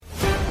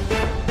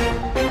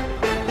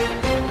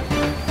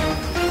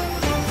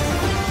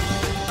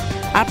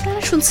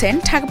আপনারা শুনছেন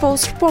Dhaka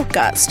post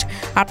podcast.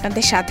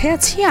 আপনাদের সাথে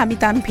আছি আমি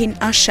তানভিন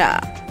আশা।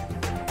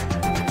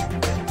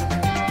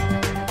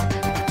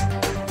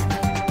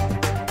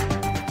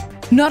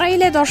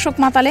 নড়াইলে দর্শক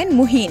মাতালেন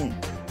মুহিন।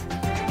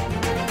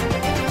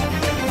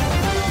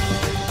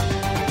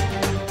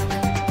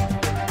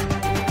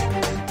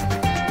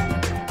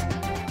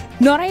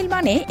 নড়াইল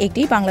মানে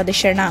একটি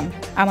বাংলাদেশের নাম,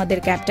 আমাদের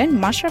ক্যাপ্টেন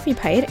মাশরাফি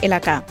ভাইয়ের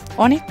এলাকা।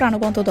 অনেক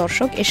প্রাণবন্ত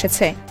দর্শক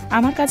এসেছে।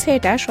 আমার কাছে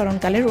এটা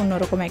স্মরণকালের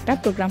অন্যরকম একটা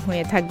প্রোগ্রাম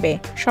হয়ে থাকবে।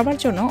 সবার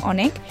জন্য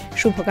অনেক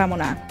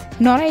শুভকামনা।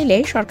 নড়াইলে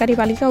সরকারি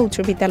বালিকা উচ্চ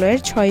বিদ্যালয়ের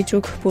 6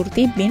 যুগ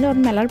পূর্তি মিলন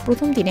মেলার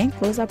প্রথম দিনে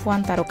ক্লোজ আপ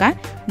ওয়ান তারকা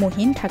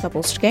মুহিন ঢাকা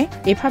পোস্টকে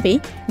এভাবেই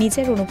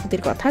নিজের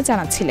অনুভূতির কথা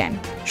জানাচ্ছিলেন।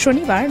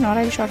 শনিবার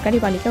নড়াইল সরকারি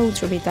বালিকা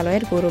উচ্চ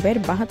বিদ্যালয়ের গৌরবের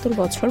 72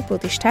 বছর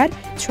প্রতিষ্ঠার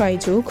 6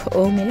 যুগ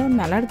ও মিলন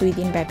মেলার 2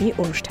 দিনব্যাপী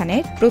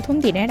অনুষ্ঠানের প্রথম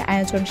দিনের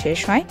আয়োজন শেষ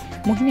হয়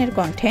মুহিনের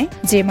কণ্ঠে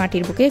যে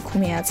মাটির বুকে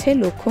ঘুমিয়ে আছে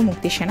লক্ষ্য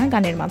মুক্তিসেনা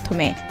গানের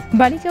মাধ্যমে।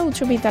 বালিকা উচ্চ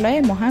বিদ্যালয়ে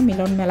মহা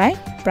মিলন মেলায়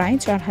প্রায়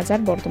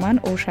 4000 বর্তমান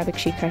ও সাবেক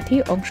শিক্ষার্থী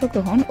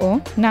অংশগ্রহণ ও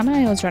নানা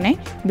আয়োজনে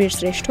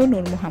বীরশ্রেষ্ঠ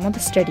নূর মোহাম্মদ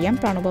স্টেডিয়াম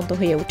প্রাণবন্ত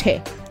হয়ে ওঠে।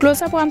 ক্লোজ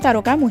আপ ওয়ান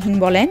তারকা মুহিন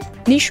বলেন,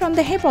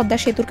 নিঃসন্দেহে পদ্মা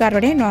সেতুর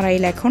কারণে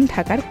নড়াইল এখন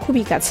ঢাকার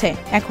খুবই কাছে।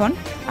 এখন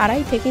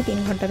 2.5 থেকে 3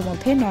 ঘন্টার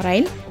মধ্যে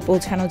নড়াইল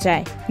পৌঁছানো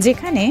যায়,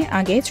 যেখানে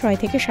আগে 6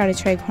 থেকে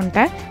 6.5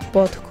 ঘন্টা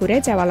পথ ঘুরে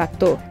যাওয়া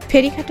লাগত।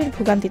 ফেরিঘাটের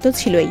ভোগান্তি তো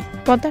ছিলই।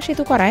 পদ্মা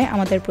সেতু করায়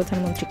আমাদের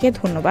প্রধানমন্ত্রীকে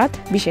ধন্যবাদ,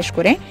 বিশেষ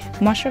করে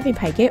মাশরাফি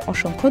ভাইকে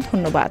অসংখ্য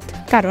ধন্যবাদ,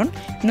 কারণ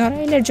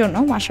নড়াইলের জন্য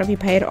মাশরাফি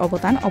ভাইয়ের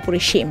অবদান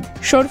অপরিসীম।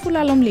 শরফুল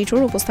আলম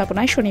লিটুর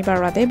উপস্থাপনায় শনিবার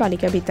রাতে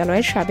বালিকা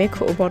বিদ্যালয়ের সাবেক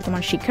ও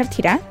বর্তমান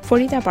শিক্ষার্থীরা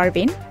ফরিদা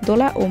পারভিন,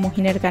 দোলা ও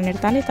মুহিনের গানের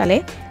তালে তালে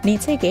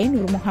নিচে গিয়ে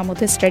নূর মোহাম্মদ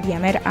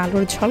স্টেডিয়ামের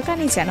আলোর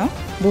ঝলকানি যেন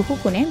বহু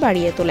গুণে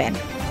বাড়িয়ে তোলেন।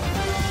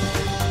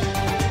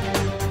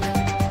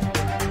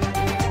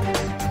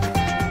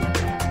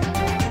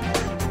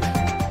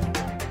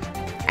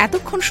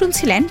 এতক্ষণ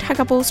শুনছিলেন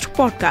ঢাকা পোস্ট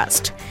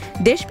পডকাস্ট।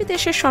 দেশ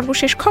বিদেশের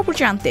সর্বশেষ খবর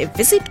জানতে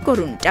ভিজিট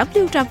করুন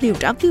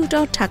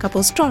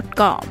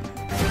www.dhakapost.com।